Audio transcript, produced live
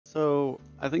So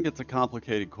I think it's a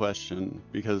complicated question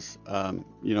because,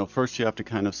 first you have to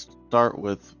kind of start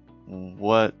with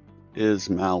what is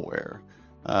malware.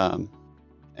 Um,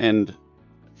 and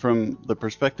from the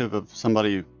perspective of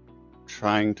somebody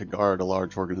trying to guard a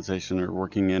large organization or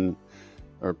working in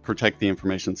or protect the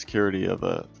information security of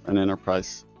an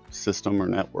enterprise system or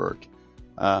network,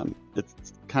 it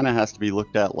kind of has to be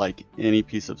looked at like any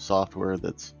piece of software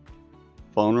that's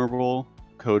vulnerable,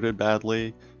 coded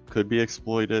badly, could be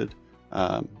exploited,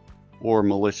 um, or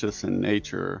malicious in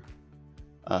nature,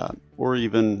 or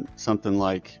even something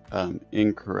like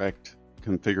incorrect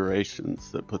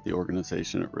configurations that put the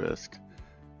organization at risk.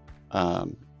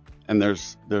 Um, and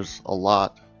there's a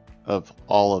lot of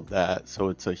all of that, so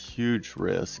it's a huge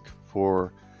risk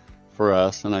for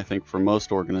us, and I think for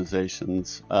most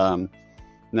organizations. Now,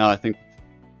 I think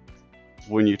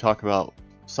when you talk about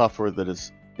software that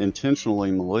is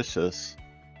intentionally malicious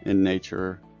in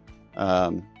nature,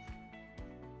 um,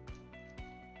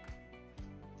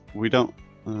 we don't.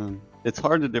 It's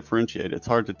hard to differentiate. It's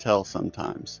hard to tell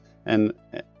sometimes, and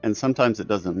sometimes it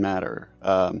doesn't matter.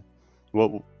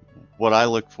 What what I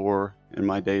look for in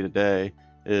my day to day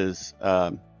is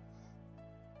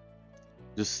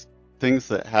just things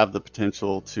that have the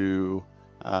potential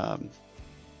um,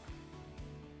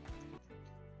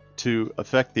 to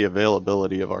affect the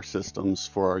availability of our systems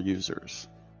for our users,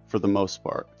 for the most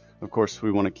part. Of course,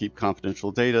 we want to keep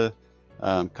confidential data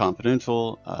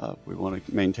confidential. We want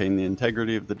to maintain the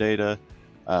integrity of the data.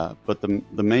 But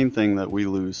the main thing that we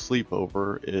lose sleep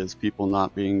over is people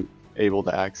not being able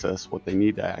to access what they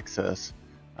need to access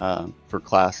for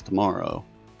class tomorrow.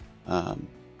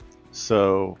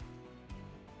 So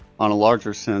on a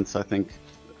larger sense, I think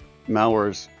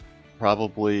malware is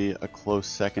probably a close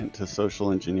second to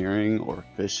social engineering or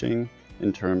phishing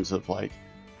in terms of like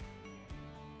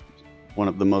one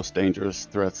of the most dangerous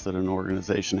threats that an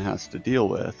organization has to deal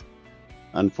with.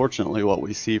 Unfortunately, what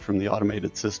we see from the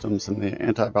automated systems and the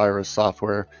antivirus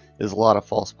software is a lot of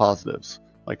false positives,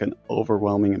 like an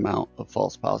overwhelming amount of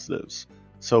false positives.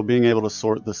 So being able to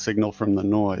sort the signal from the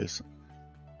noise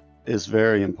is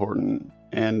very important,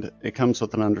 and it comes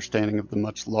with an understanding of the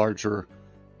much larger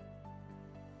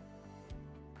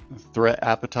threat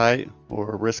appetite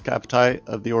or risk appetite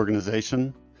of the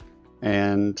organization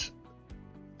and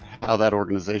how that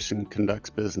organization conducts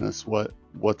business,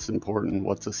 what's important,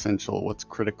 what's essential, what's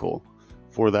critical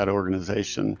for that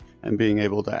organization, and being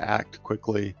able to act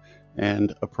quickly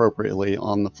and appropriately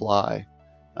on the fly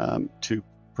to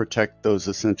protect those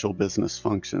essential business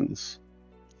functions.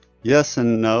 Yes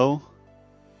and no.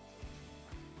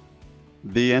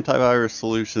 The antivirus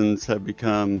solutions have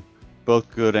become both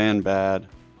good and bad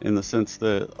in the sense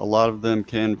that a lot of them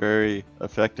can very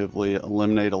effectively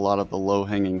eliminate a lot of the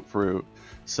low-hanging fruit.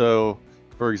 So,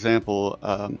 for example,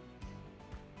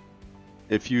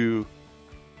 if you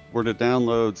were to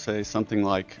download, say, something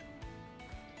like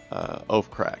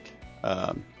Oathcrack,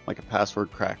 like a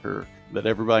password cracker that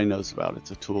everybody knows about,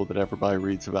 it's a tool that everybody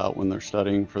reads about when they're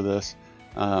studying for this,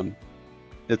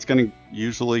 it's going to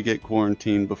usually get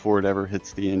quarantined before it ever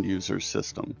hits the end user's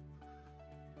system.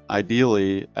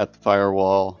 Ideally, at the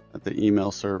firewall, at the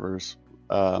email servers,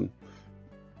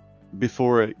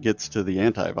 before it gets to the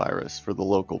antivirus for the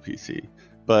local PC.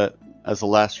 But as a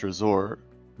last resort,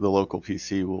 the local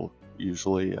PC will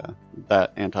usually,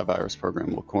 that antivirus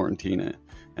program will quarantine it,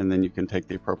 and then you can take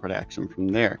the appropriate action from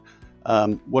there.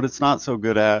 What it's not so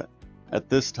good at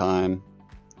this time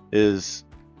is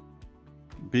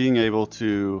being able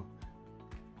to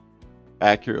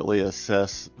accurately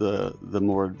assess the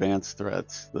more advanced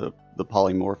threats, the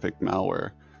polymorphic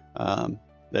malware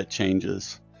that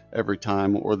changes every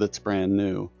time or that's brand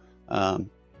new.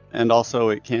 And also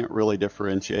it can't really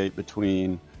differentiate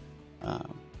between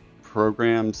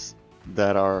programs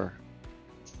that are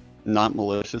not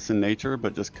malicious in nature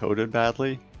but just coded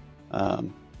badly,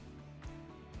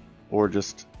 or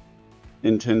just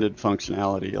intended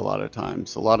functionality. A lot of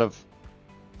times, a lot of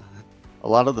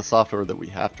the software that we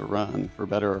have to run, for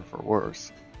better or for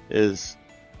worse,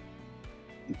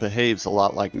 behaves a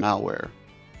lot like malware.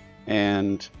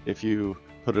 And if you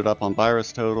put it up on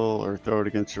VirusTotal or throw it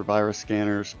against your virus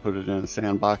scanners, put it in a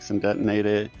sandbox and detonate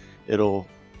it, it'll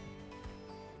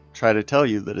try to tell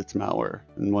you that it's malware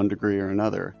in one degree or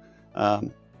another.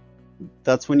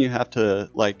 That's when you have to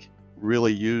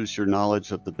really use your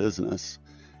knowledge of the business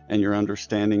and your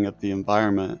understanding of the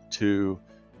environment to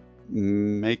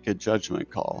make a judgment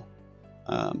call.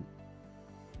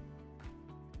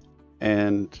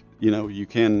 And you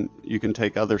can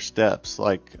take other steps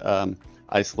like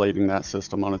isolating that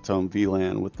system on its own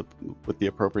VLAN with the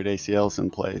appropriate ACLs in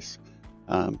place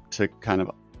to kind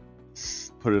of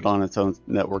put it on its own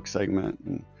network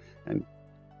segment and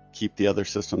keep the other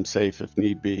system safe if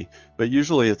need be. But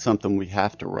usually it's something we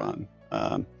have to run.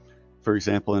 For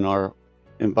example, in our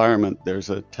environment, there's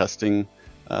a testing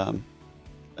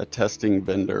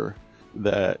vendor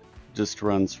that just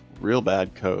runs real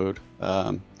bad code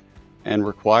and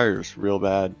requires real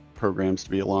bad programs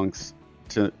to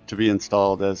be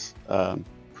installed as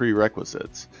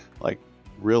prerequisites, like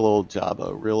real old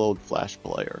Java, real old Flash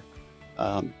player.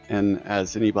 And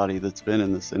as anybody that's been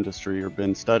in this industry or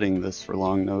been studying this for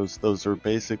long knows, those are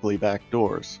basically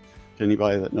backdoors to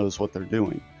anybody that knows what they're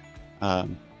doing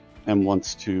and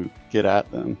wants to get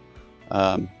at them.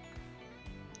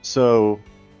 So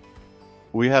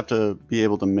we have to be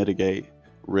able to mitigate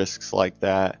risks like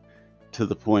that to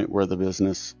the point where the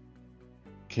business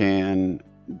can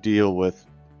deal with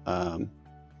the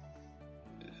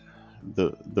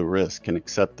risk and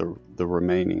accept the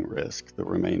remaining risk, the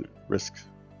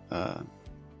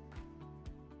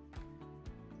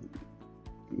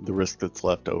risk that's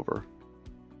left over.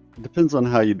 It depends on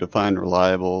how you define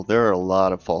reliable. There are a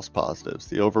lot of false positives.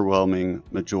 The overwhelming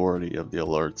majority of the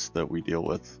alerts that we deal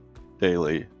with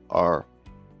daily are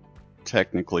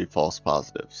technically false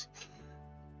positives.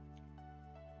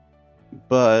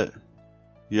 But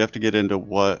you have to get into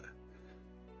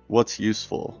what's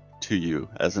useful to you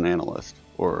as an analyst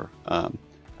or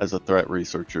as a threat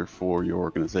researcher for your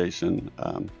organization.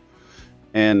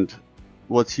 And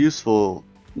what's useful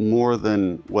more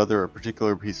than whether a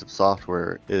particular piece of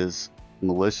software is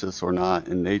malicious or not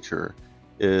in nature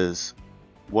is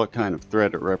what kind of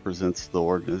threat it represents to the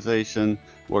organization,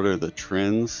 what are the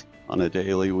trends on a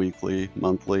daily, weekly,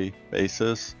 monthly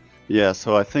basis. Yeah,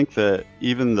 so I think that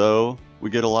even though we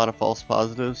get a lot of false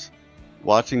positives,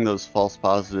 watching those false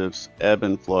positives ebb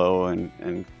and flow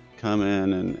and come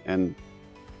in and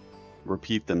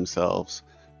repeat themselves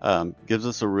gives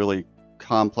us a really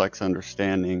complex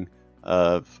understanding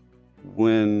of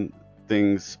when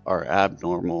things are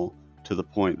abnormal to the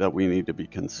point that we need to be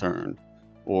concerned,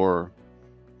 or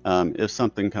if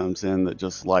something comes in that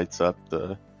just lights up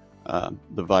the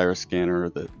virus scanner,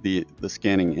 the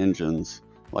scanning engines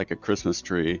like a Christmas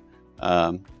tree.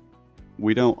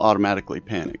 We don't automatically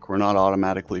panic. We're not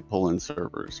automatically pulling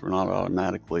servers. We're not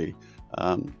automatically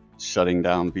shutting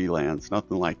down VLANs,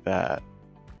 nothing like that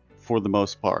for the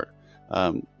most part.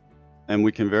 And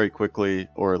we can very quickly,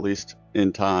 or at least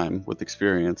in time with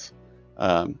experience,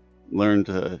 learn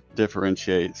to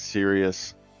differentiate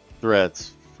serious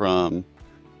threats from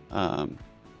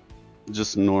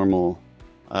just normal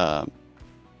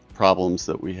problems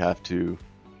that we have to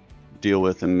deal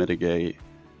with and mitigate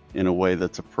in a way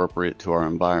that's appropriate to our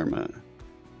environment.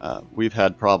 We've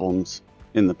had problems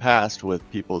in the past with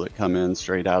people that come in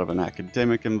straight out of an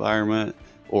academic environment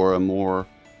or a more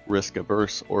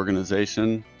risk-averse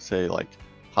organization, say like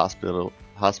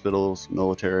hospitals,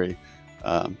 military,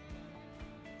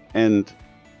 and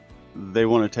they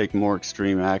want to take more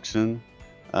extreme action,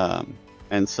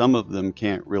 and some of them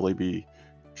can't really be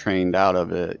trained out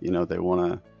of it. You know, they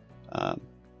want to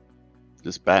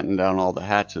just batten down all the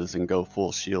hatches and go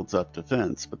full shields up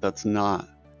defense, but that's not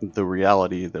the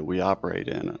reality that we operate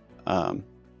in.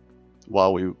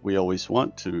 While we always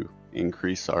want to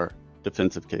increase our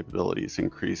defensive capabilities,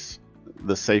 increase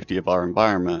the safety of our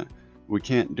environment, we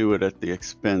can't do it at the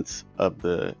expense of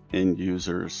the end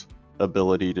user's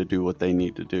ability to do what they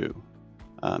need to do.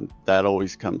 That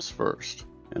always comes first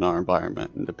in our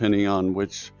environment, and depending on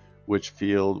which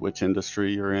field, which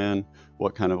industry you're in,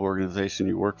 what kind of organization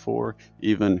you work for,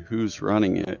 even who's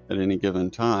running it at any given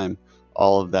time,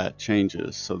 all of that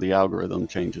changes. So the algorithm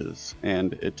changes,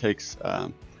 and it takes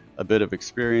a bit of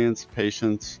experience,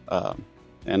 patience,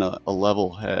 and a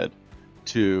level head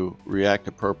to react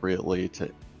appropriately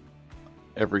to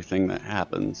everything that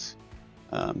happens,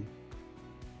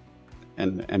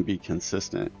 and be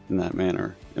consistent in that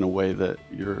manner in a way that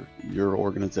your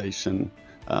organization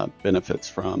benefits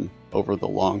from over the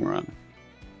long run.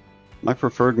 My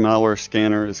preferred malware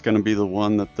scanner is going to be the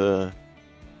one that the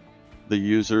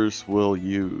users will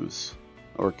use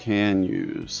or can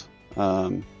use,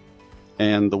 and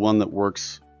the one that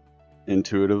works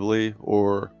intuitively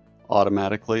or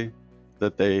automatically,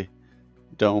 that they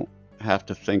don't have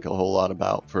to think a whole lot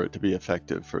about for it to be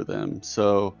effective for them.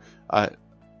 So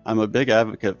I'm a big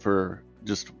advocate for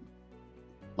just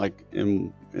like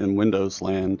in Windows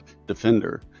land,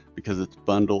 Defender, because it's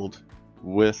bundled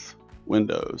with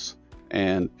Windows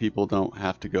and people don't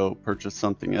have to go purchase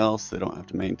something else. They don't have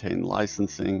to maintain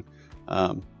licensing.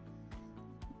 Now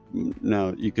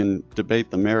you can debate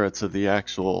the merits of the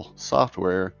actual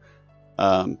software,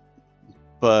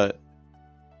 but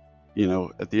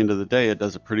at the end of the day, it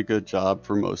does a pretty good job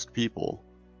for most people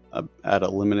at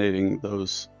eliminating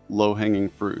those low-hanging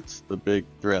fruits, the big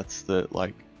threats that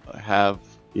like have,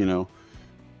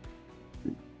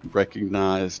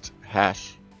 recognized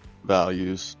hash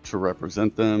values to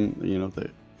represent them.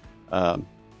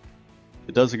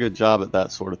 It does a good job at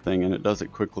that sort of thing, and it does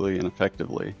it quickly and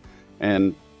effectively.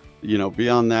 And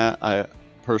beyond that, I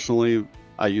personally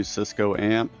use Cisco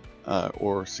AMP,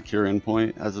 or Secure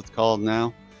Endpoint as it's called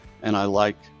now, and I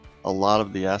like a lot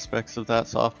of the aspects of that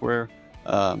software.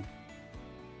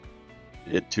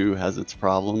 It too has its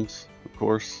problems, of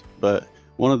course, but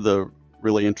one of the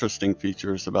really interesting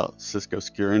features about Cisco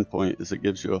Secure Endpoint is it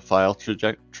gives you a file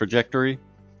trajectory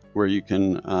where you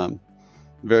can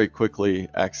very quickly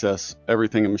access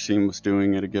everything a machine was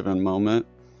doing at a given moment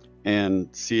and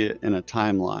see it in a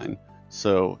timeline.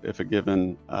 So if a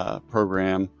given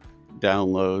program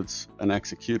downloads an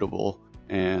executable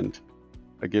and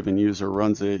a given user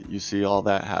runs it, you see all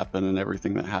that happen and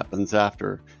everything that happens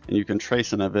after, and you can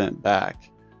trace an event back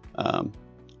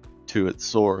to its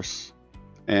source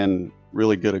and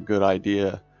really get a good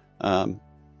idea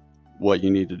what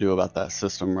you need to do about that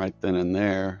system right then and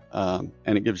there.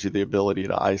 And it gives you the ability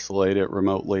to isolate it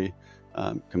remotely,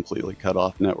 completely cut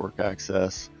off network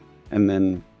access, and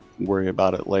then worry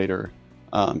about it later.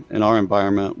 In our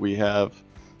environment,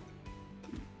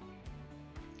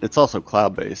 it's also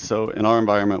cloud-based. So in our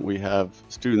environment, we have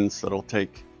students that'll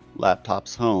take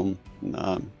laptops home.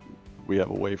 We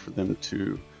have a way for them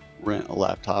to rent a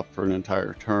laptop for an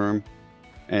entire term,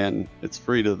 and it's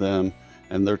free to them,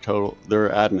 and they're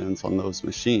admins on those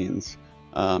machines,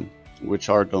 which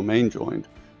are domain joined.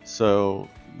 So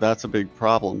that's a big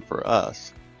problem for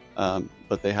us,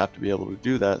 but they have to be able to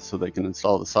do that so they can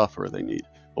install the software they need.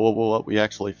 Well, what we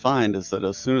actually find is that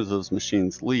as soon as those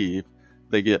machines leave,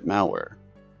 they get malware.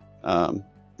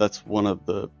 That's one of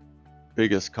the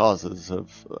biggest causes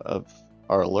of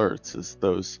our alerts, is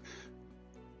those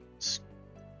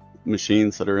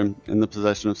machines that are in the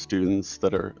possession of students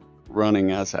that are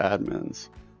running as admins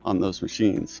on those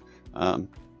machines.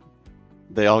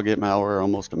 They all get malware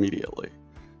almost immediately.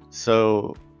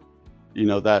 So,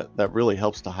 that really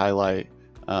helps to highlight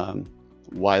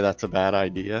why that's a bad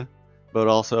idea, but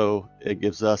also it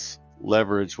gives us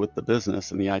leverage with the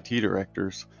business and the IT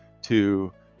directors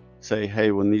to say, hey,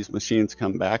 when these machines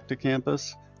come back to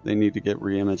campus, they need to get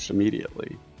re-imaged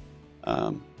immediately,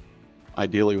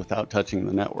 ideally without touching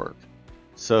the network.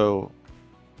 So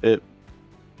we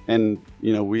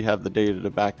have the data to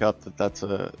back up that that's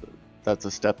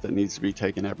a step that needs to be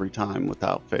taken every time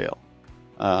without fail.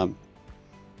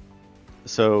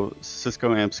 So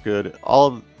Cisco AMP's good. All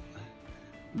of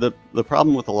the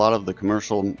problem with a lot of the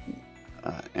commercial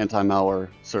anti-malware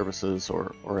services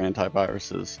or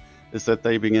antiviruses is that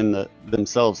they begin to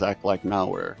themselves act like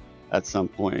malware at some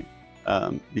point,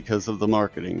 because of the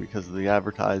marketing, because of the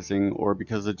advertising, or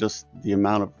because of just the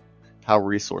amount of how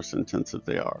resource intensive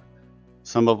they are.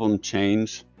 Some of them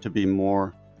change to be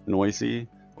more noisy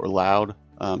or loud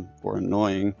or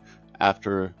annoying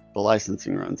after the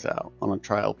licensing runs out on a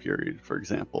trial period, for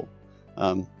example.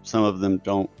 Some of them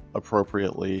don't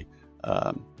appropriately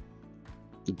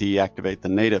deactivate the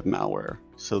native malware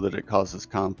so that it causes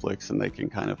conflicts and they can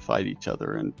kind of fight each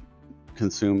other and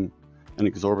consume an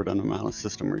exorbitant amount of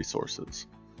system resources.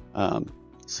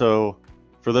 So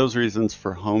for those reasons,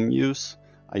 for home use,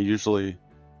 I usually,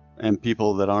 and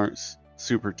people that aren't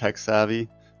super tech savvy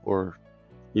or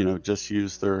just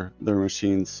use their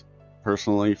machines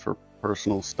personally for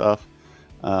personal stuff,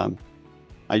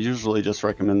 I usually just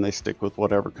recommend they stick with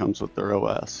whatever comes with their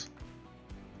OS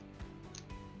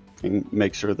and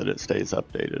make sure that it stays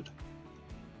updated.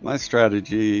 My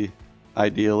strategy,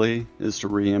 ideally, is to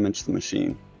re-image the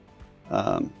machine.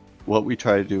 What we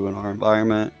try to do in our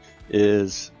environment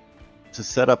is to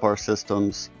set up our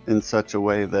systems in such a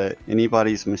way that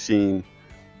anybody's machine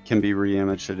can be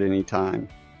re-imaged at any time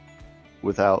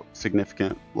without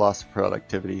significant loss of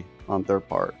productivity on their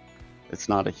part. It's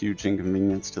not a huge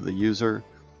inconvenience to the user.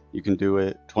 You can do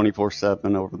it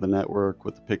 24/7 over the network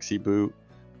with the Pixie boot,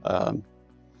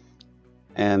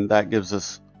 and that gives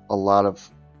us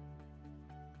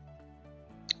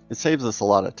it saves us a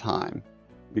lot of time,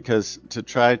 because to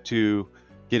try to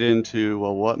get into,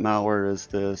 well, what malware is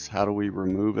this? How do we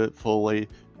remove it fully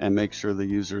and make sure the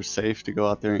user is safe to go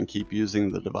out there and keep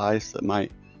using the device that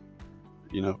might,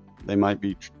 they might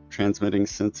be transmitting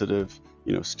sensitive,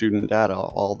 student data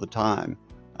all the time.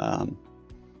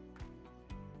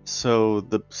 So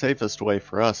the safest way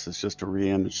for us is just to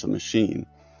re-image the machine.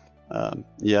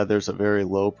 Yeah, there's a very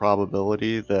low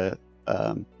probability that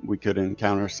we could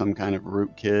encounter some kind of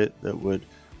rootkit that would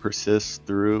persist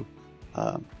through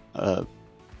a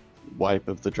wipe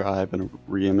of the drive and a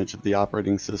reimage of the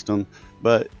operating system.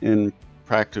 But in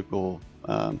practice,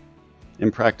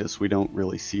 we don't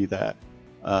really see that.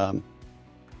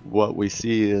 What we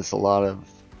see is a lot of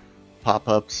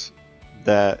pop-ups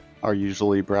that are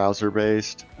usually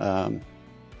browser-based,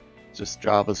 just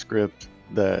JavaScript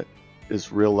that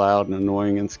is real loud and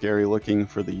annoying and scary looking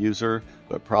for the user,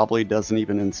 but probably doesn't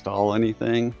even install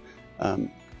anything.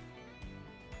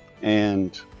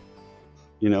 And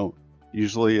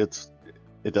usually it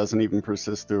doesn't even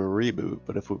persist through a reboot.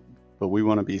 But we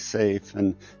want to be safe,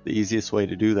 and the easiest way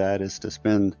to do that is to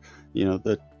spend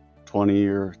the 20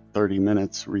 or 30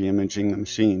 minutes reimaging the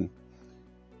machine,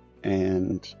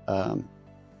 and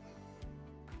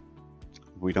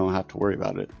we don't have to worry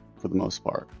about it for the most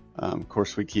part. Of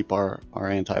course, we keep our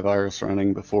antivirus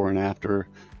running before and after,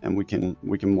 and we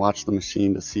can watch the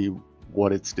machine to see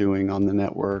what it's doing on the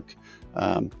network.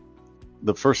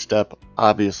 The first step,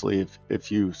 obviously,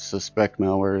 if you suspect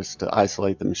malware, is to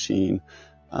isolate the machine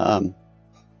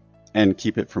and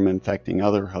keep it from infecting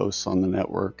other hosts on the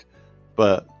network.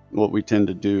 But what we tend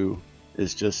to do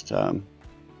is just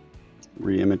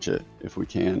reimage it if we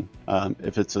can.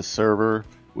 If it's a server,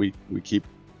 we keep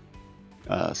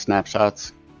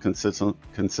snapshots,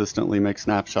 consistently make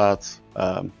snapshots,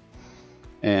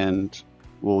 and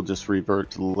we'll just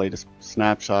revert to the latest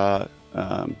snapshot.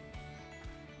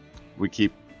 We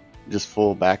keep just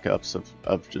full backups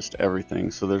of just everything.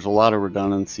 So there's a lot of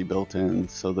redundancy built in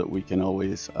so that we can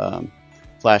always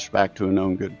flash back to a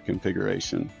known good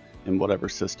configuration in whatever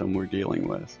system we're dealing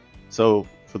with. So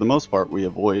for the most part, we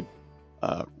avoid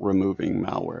removing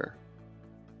malware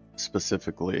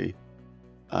specifically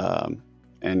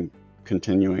and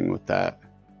continuing with that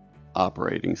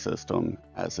operating system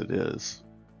as it is.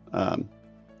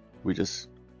 We just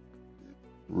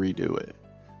redo it.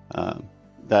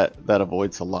 That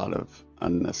avoids a lot of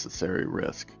unnecessary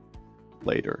risk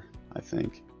later, I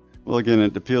think. Well, again,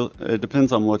 it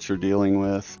depends on what you're dealing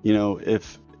with.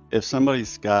 If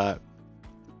somebody's got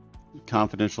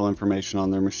confidential information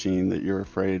on their machine that you're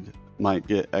afraid might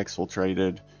get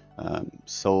exfiltrated,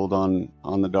 sold on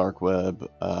the dark web,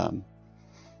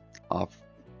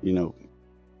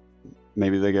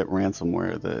 maybe they get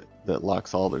ransomware that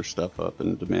locks all their stuff up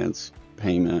and demands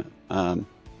payment.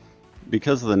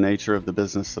 Because of the nature of the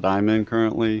business that I'm in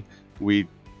currently, we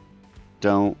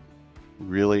don't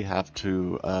really have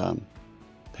to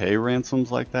pay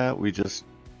ransoms like that. We just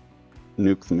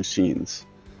nuke the machines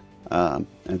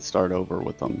and start over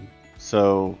with them.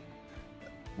 So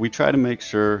we try to make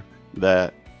sure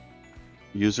that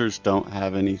users don't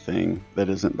have anything that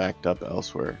isn't backed up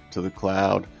elsewhere, to the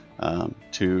cloud,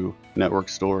 to network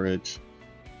storage,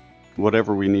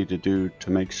 whatever we need to do to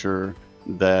make sure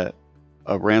that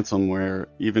a ransomware,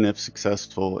 even if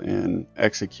successful in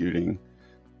executing,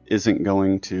 isn't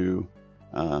going to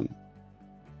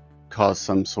cause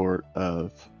some sort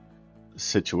of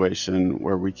situation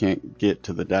where we can't get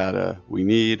to the data we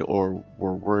need, or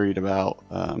we're worried about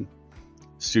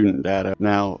student data.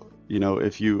 Now,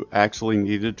 if you actually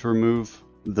needed to remove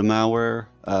the malware,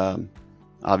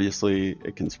 obviously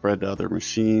it can spread to other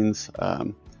machines.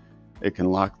 It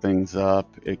can lock things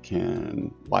up. It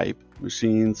can wipe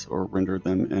machines or render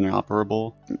them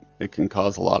inoperable. It can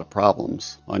cause a lot of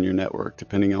problems on your network,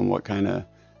 depending on what kind of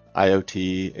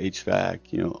IoT,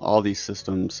 HVAC, all these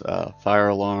systems, fire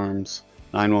alarms,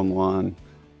 911,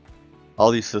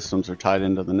 all these systems are tied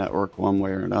into the network one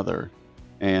way or another.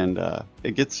 And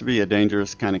it gets to be a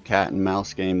dangerous kind of cat and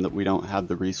mouse game that we don't have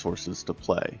the resources to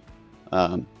play.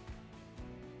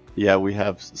 Yeah, we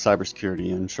have cybersecurity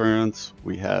insurance.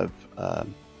 We have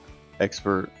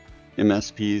expert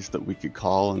MSPs that we could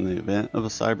call in the event of a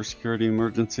cybersecurity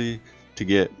emergency to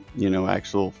get,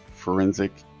 actual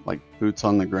forensic, like boots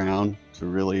on the ground to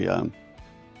really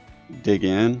dig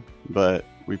in. But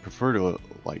we prefer to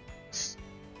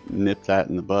nip that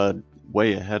in the bud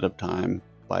way ahead of time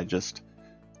by just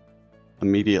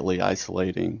immediately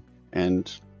isolating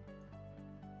and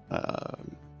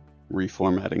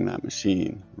reformatting that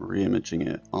machine, reimaging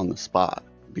it on the spot,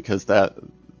 because that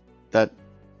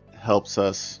helps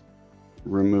us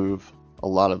remove a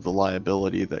lot of the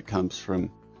liability that comes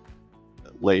from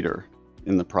later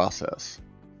in the process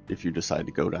if you decide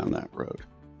to go down that road.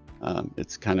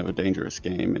 It's kind of a dangerous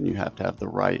game, and you have to have the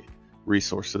right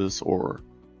resources or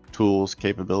tools,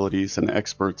 capabilities, and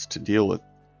experts to deal with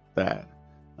that.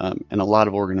 And a lot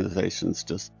of organizations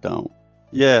just don't.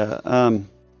 Yeah,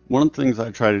 one of the things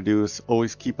I try to do is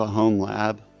always keep a home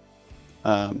lab.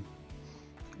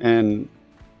 And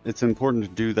it's important to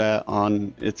do that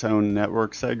on its own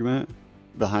network segment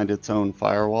behind its own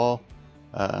firewall.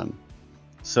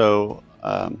 So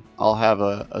I'll have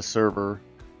a server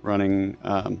running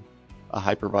a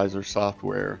hypervisor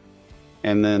software,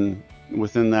 and then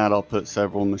within that I'll put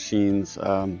several machines,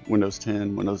 Windows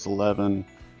 10, Windows 11,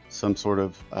 some sort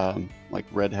of like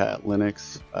Red Hat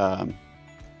Linux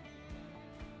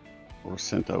or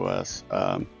CentOS,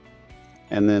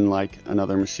 and then like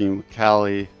another machine with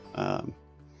Kali,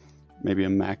 maybe a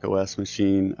Mac OS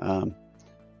machine,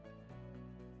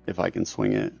 if I can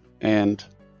swing it. And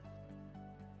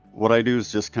what I do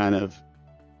is just kind of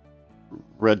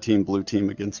red team, blue team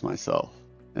against myself,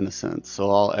 in a sense.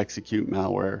 So I'll execute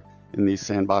malware in these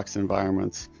sandbox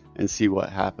environments and see what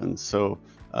happens. So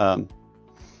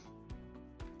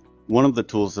one of the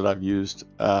tools that I've used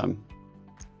to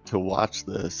watch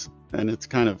this, and it's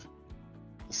kind of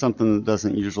something that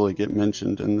doesn't usually get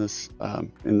mentioned in this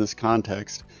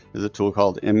context, is a tool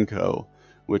called MCO,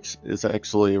 which is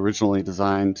actually originally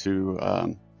designed to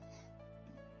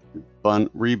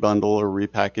rebundle or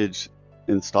repackage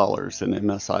installers in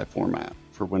MSI format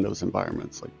for Windows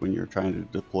environments, like when you're trying to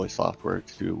deploy software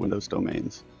to Windows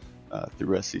domains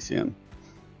through SCCM.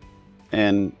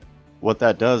 And what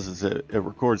that does is it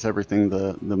records everything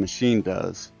the machine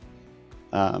does.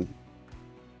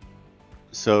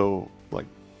 So like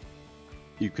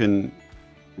you can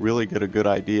really get a good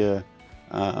idea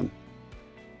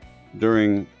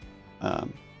during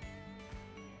an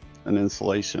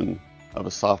installation of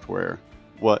a software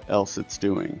what else it's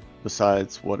doing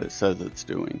besides what it says it's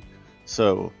doing.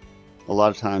 So a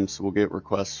lot of times we'll get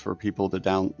requests for people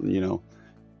to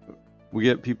we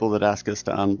get people that ask us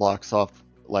to unblock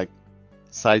like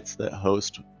sites that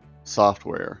host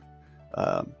software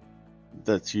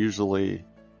that's usually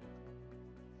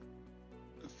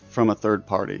from a third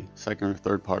party, second or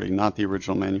third party, not the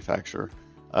original manufacturer.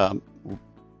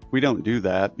 We don't do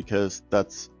that because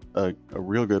that's a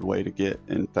real good way to get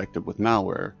infected with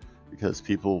malware, because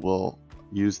people will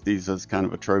use these as kind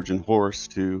of a Trojan horse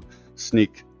to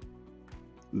sneak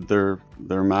their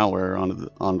malware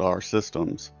onto our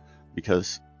systems,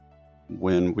 because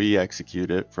when we execute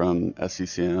it from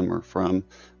SCCM or from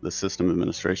the system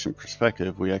administration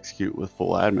perspective, we execute with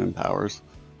full admin powers,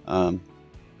 and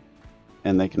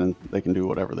they can do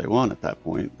whatever they want at that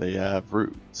point. They have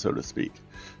root, so to speak.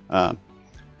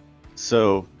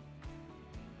 So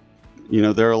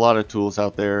there are a lot of tools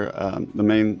out there. The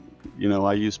main,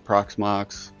 I use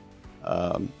Proxmox,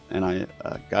 and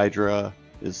Gydra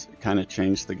is kind of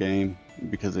changed the game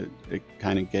because it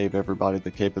kind of gave everybody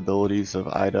the capabilities of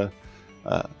IDA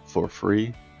for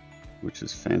free, which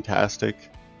is fantastic.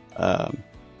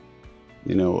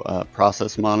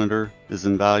 Process Monitor is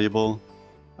invaluable.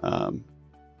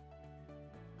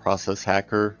 Process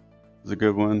Hacker is a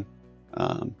good one.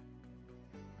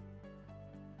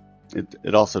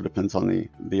 It also depends on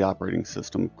the operating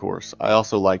system, of course. I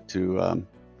also like to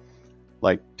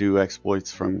do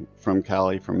exploits from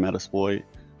Kali, from Metasploit,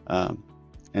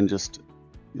 and just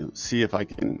see if I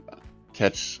can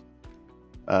catch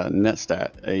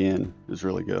netstat AN is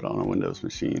really good on a Windows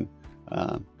machine,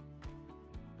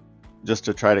 just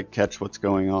to try to catch what's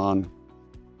going on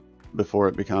before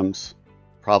it becomes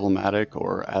problematic,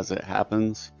 or as it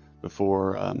happens,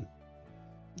 before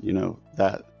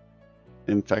that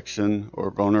infection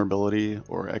or vulnerability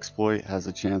or exploit has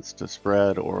a chance to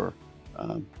spread or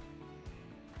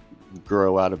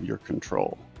grow out of your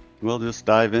control. We'll just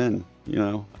dive in.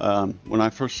 When I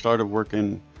first started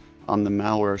working on the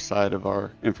malware side of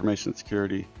our information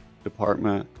security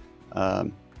department, I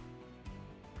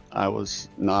was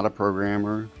not a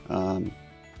programmer,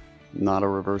 not a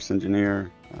reverse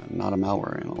engineer, not a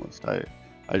malware analyst.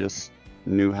 I just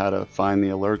knew how to find the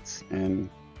alerts and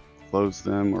close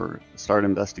them or start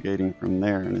investigating from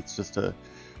there. And it's just a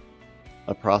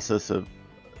process of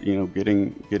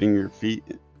getting your feet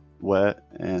wet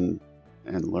and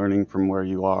learning from where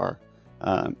you are.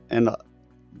 And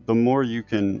the more you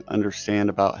can understand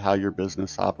about how your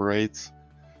business operates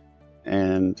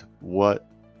and what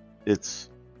its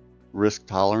risk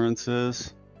tolerance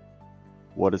is,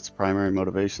 what its primary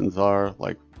motivations are,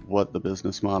 like what the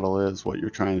business model is, what you're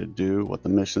trying to do, what the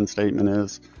mission statement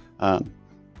is,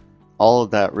 all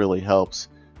of that really helps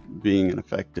being an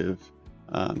effective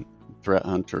threat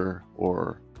hunter,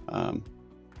 or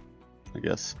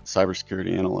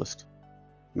cybersecurity analyst,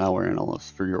 malware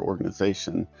analyst for your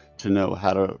organization, to know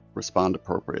how to respond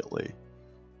appropriately.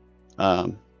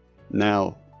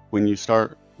 Now, when you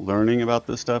start learning about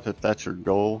this stuff, if that's your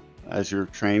goal as you're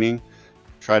training,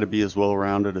 try to be as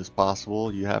well-rounded as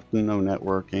possible. You have to know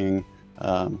networking.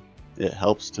 It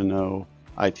helps to know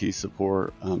IT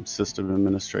support, system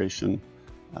administration,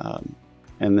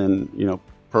 and then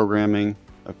programming,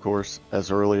 of course,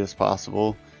 as early as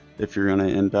possible if you're going to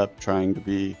end up trying to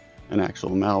be an actual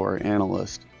malware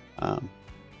analyst,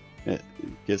 it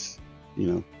gets,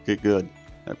 get good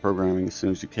at programming as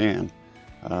soon as you can.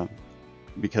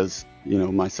 Because,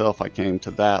 myself, I came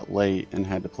to that late and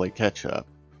had to play catch up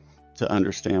to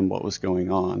understand what was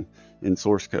going on in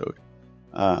source code.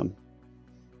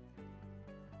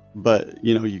 But,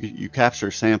 you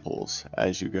capture samples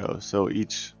as you go. So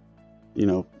each,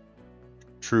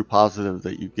 true positive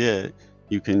that you get,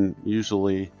 you can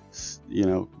usually,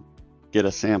 get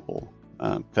a sample,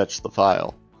 fetch the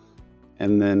file.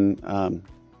 And then,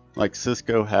 like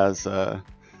Cisco has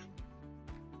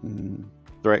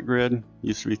Threat Grid,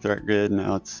 used to be Threat Grid,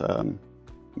 now it's Malware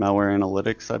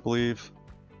Analytics, I believe.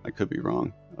 I could be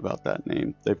wrong about that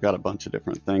name. They've got a bunch of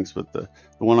different things, but the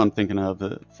one I'm thinking of,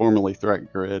 formerly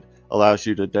Threat Grid, allows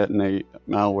you to detonate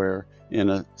malware in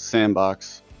a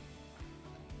sandbox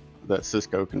that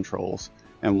Cisco controls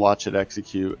and watch it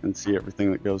execute and see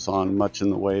everything that goes on, much in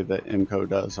the way that MCO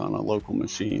does on a local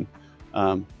machine.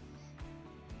 And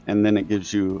then it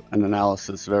gives you an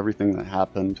analysis of everything that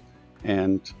happened,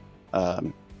 and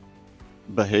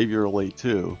behaviorally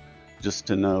too, just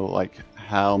to know like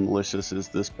how malicious is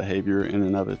this behavior in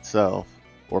and of itself,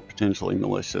 or potentially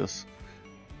malicious.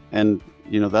 And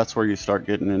that's where you start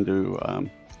getting into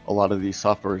a lot of these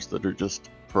softwares that are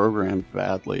just programmed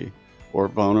badly or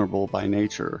vulnerable by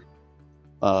nature.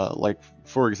 Like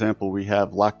for example, we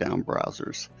have lockdown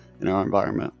browsers in our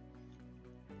environment,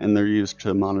 and they're used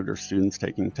to monitor students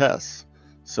taking tests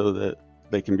so that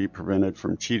they can be prevented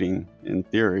from cheating in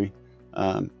theory.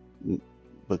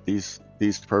 But these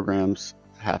programs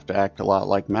have to act a lot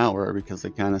like malware because they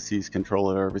kind of seize control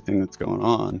of everything that's going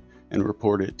on and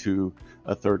report it to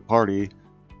a third party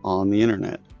on the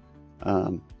internet.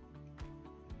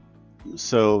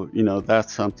 So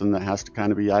that's something that has to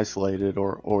kind of be isolated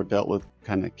or dealt with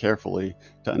kind of carefully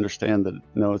to understand that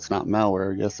no, it's not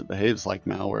malware. Yes, it behaves like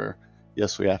malware.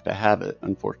 Yes, we have to have it,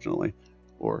 unfortunately,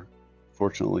 or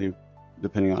fortunately,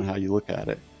 depending on how you look at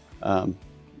it.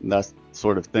 That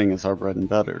sort of thing is our bread and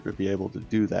butter, to be able to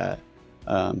do that.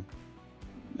 And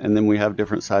then we have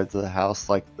different sides of the house,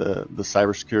 like the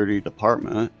cybersecurity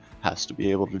department has to be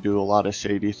able to do a lot of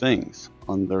shady things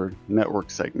on their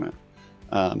network segment.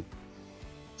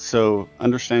 So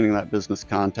understanding that business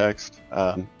context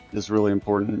is really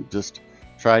important. Just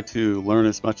try to learn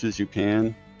as much as you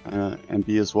can and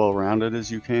be as well-rounded as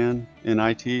you can in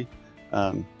IT.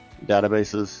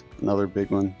 Databases, another big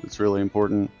one that's really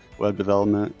important. Web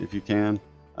development, if you can.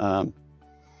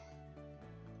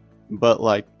 But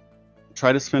like,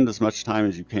 try to spend as much time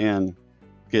as you can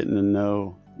getting to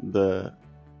know the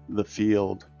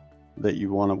field that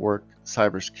you want to work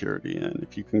cybersecurity in.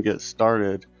 If you can get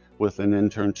started with an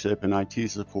internship in IT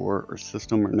support or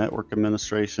system or network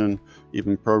administration,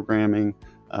 even programming,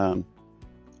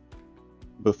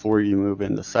 before you move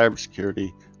into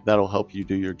cybersecurity, that'll help you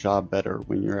do your job better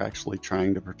when you're actually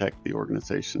trying to protect the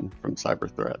organization from cyber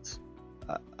threats.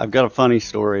 I've got a funny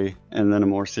story and then a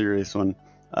more serious one.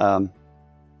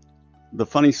 The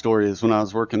funny story is when I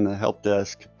was working the help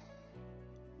desk,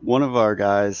 one of our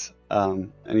guys,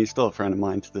 and he's still a friend of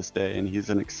mine to this day, and he's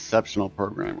an exceptional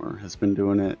programmer, has been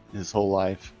doing it his whole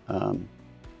life,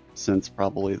 since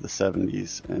probably the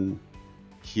 70s, and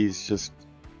he's just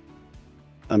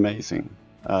amazing.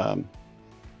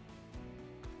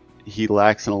 He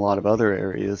lacks in a lot of other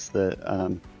areas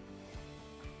that,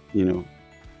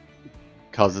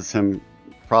 causes him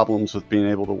problems with being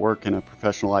able to work in a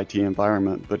professional IT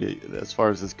environment. But as far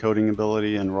as his coding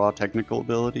ability and raw technical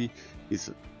ability,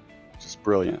 he's just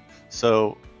brilliant.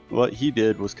 So what he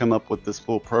did was come up with this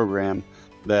full program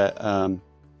that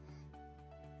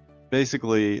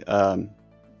basically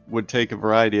would take a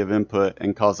variety of input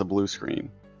and cause a blue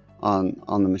screen on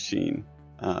the machine.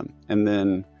 And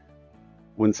then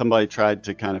when somebody tried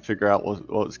to kind of figure out what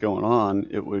was going on,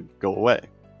 it would go away.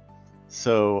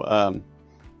 So,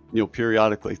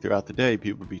 periodically throughout the day,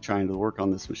 people would be trying to work on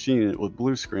this machine, and it would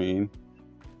blue screen.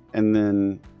 And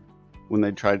then when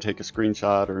they'd try to take a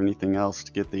screenshot or anything else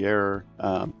to get the error,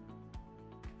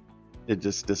 it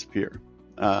just disappeared.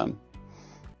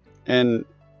 And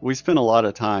we spent a lot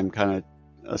of time kind of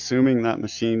assuming that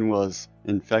machine was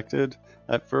infected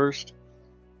at first,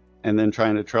 and then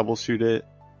trying to troubleshoot it,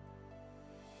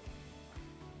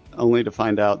 only to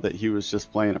find out that he was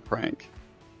just playing a prank,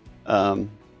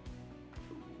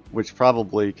 which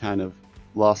probably kind of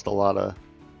lost a lot of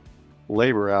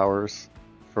labor hours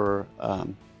for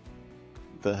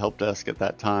the help desk at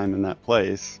that time in that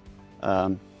place.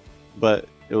 But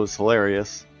it was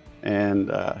hilarious,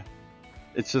 and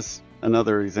it's just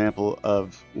another example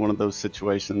of one of those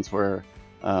situations where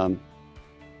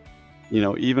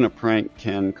even a prank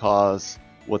can cause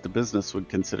what the business would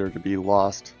consider to be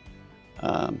lost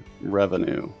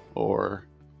revenue or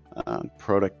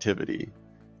productivity.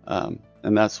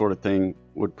 And that sort of thing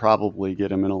would probably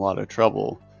get him in a lot of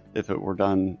trouble if it were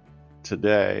done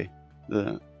today.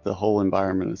 The whole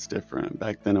environment is different.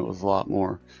 Back then it was a lot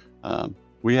more,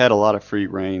 we had a lot of free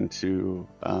reign to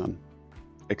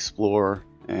explore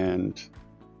and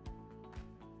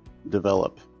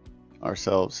develop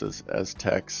ourselves as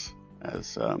techs,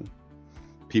 as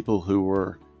people who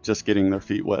were just getting their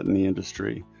feet wet in the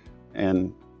industry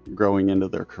and growing into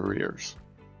their careers.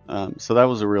 So that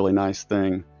was a really nice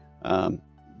thing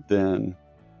then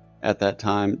at that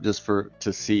time, just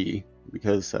to see,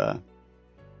 because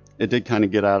it did kind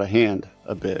of get out of hand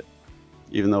a bit,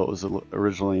 even though it was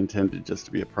originally intended just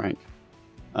to be a prank.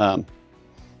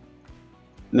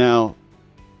 Now,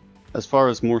 as far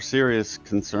as more serious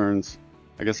concerns,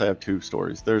 I guess I have two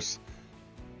stories. There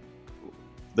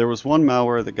was one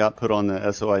malware that got put on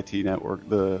the SOIT network,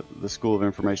 the School of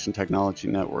Information Technology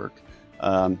network,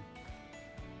 that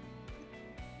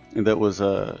was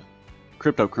a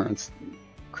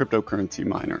cryptocurrency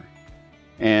miner.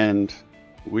 And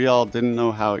we all didn't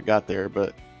know how it got there,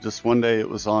 but just one day it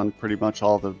was on pretty much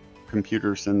all the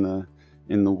computers in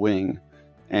the wing,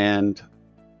 and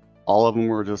all of them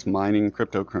were just mining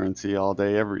cryptocurrency all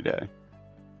day, every day.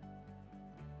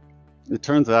 It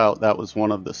turns out that was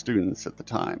one of the students at the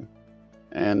time,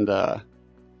 and a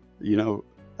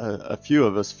few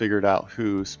of us figured out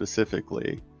who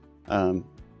specifically,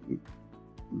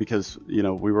 because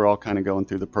we were all kind of going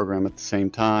through the program at the same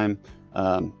time,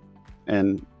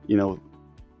 and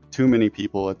too many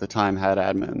people at the time had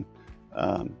admin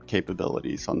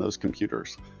capabilities on those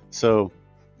computers. So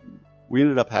we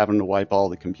ended up having to wipe all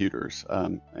the computers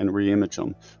and re-image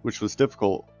them, which was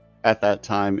difficult at that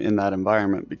time in that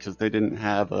environment because they didn't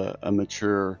have a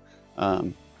mature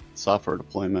software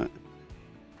deployment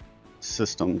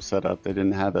system set up. They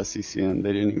didn't have SCCM.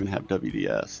 They didn't even have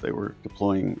WDS. They were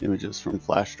deploying images from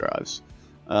flash drives.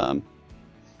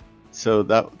 So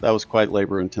that was quite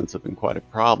labor intensive and quite a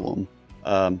problem,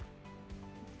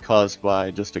 caused by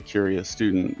just a curious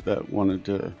student that wanted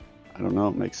to,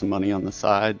 make some money on the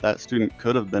side. That student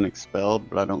could have been expelled,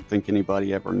 but I don't think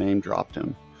anybody ever name dropped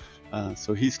him.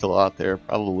 So he's still out there,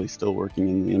 probably still working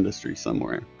in the industry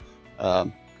somewhere.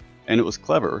 And it was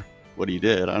clever what he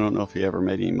did. I don't know if he ever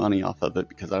made any money off of it,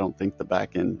 because I don't think the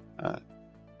back end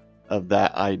of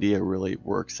that idea really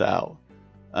works out.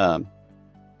 As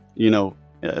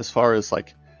far as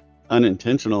like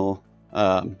unintentional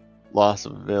loss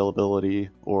of availability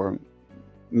or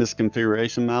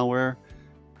misconfiguration malware,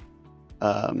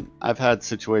 I've had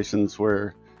situations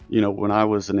where, when I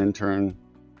was an intern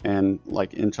and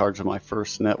like in charge of my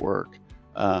first network,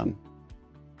 I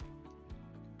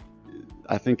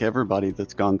think everybody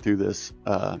that's gone through this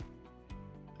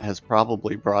has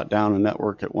probably brought down a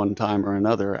network at one time or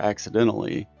another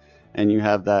accidentally, and you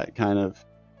have that kind of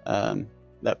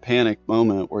that panic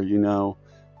moment where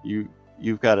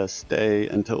you've got to stay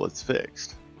until it's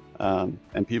fixed,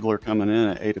 and people are coming in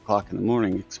at 8 o'clock in the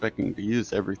morning expecting to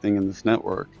use everything in this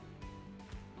network,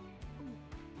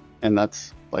 and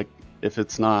that's like, if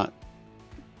it's not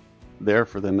there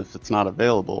for them, if it's not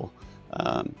available,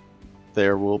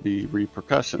 there will be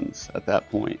repercussions at that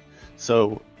point.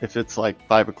 So if it's like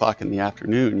 5 o'clock in the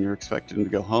afternoon, you're expecting to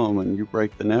go home and you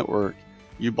break the network,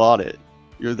 you bought it,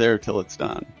 you're there till it's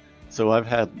done. So I've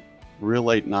had real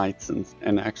late nights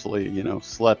and actually,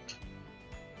 slept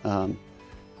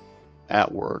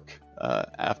at work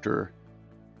after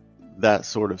that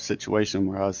sort of situation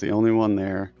where I was the only one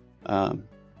there,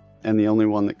 and the only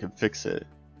one that could fix it.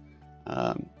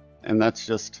 And that's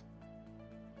just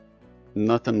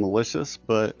nothing malicious,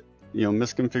 but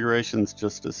misconfiguration's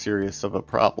just as serious of a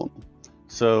problem.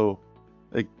 So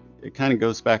it kind of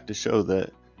goes back to show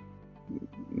that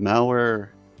malware,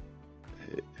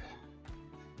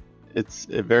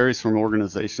 it varies from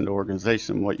organization to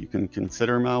organization what you can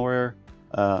consider malware,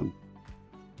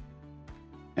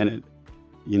 and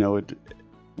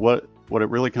what it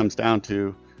really comes down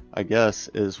to, I guess,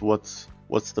 is what's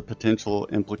the potential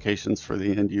implications for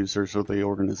the end users or the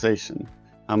organization.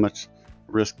 How much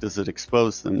risk does it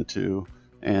expose them to,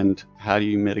 and how do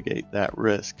you mitigate that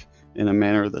risk in a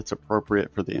manner that's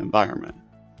appropriate for the environment?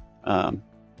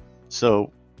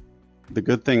 So the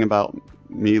good thing about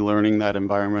me learning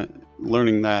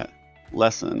that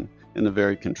lesson in a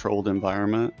very controlled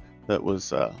environment that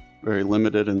was very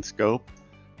limited in scope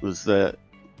was that,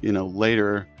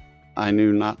 later I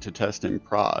knew not to test in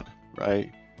prod,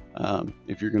 right?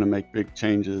 If you're going to make big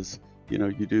changes,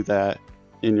 you do that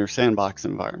in your sandbox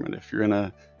environment. If you're going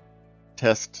to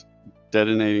test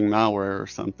detonating malware or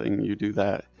something, you do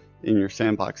that in your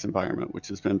sandbox environment, which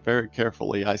has been very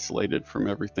carefully isolated from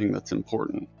everything that's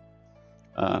important.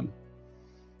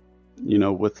 You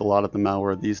know, with a lot of the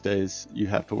malware these days, you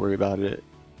have to worry about it.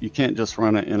 You can't just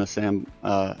run it in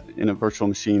a virtual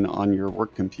machine on your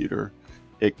work computer.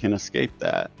 It can escape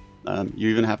that. You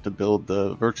even have to build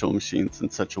the virtual machines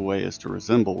in such a way as to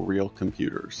resemble real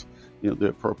computers. You know, the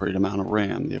appropriate amount of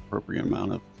RAM, the appropriate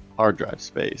amount of hard drive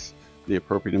space, the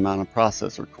appropriate amount of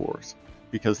processor cores,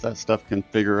 because that stuff can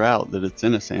figure out that it's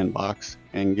in a sandbox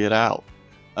and get out.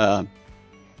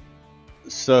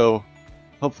 So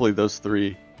hopefully those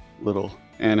 3 little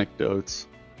anecdotes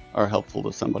are helpful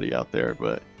to somebody out there.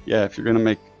 But yeah, if you're going to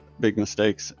make big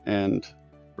mistakes and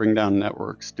bring down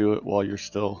networks, do it while you're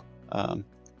still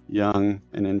young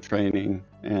and in training,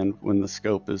 and when the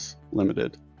scope is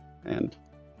limited, and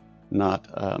not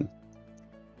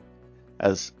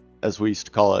as we used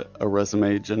to call it, a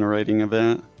resume generating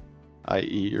event,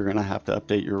 i.e. you're going to have to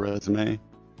update your resume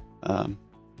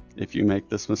if you make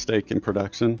this mistake in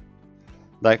production.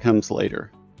 That comes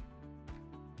later.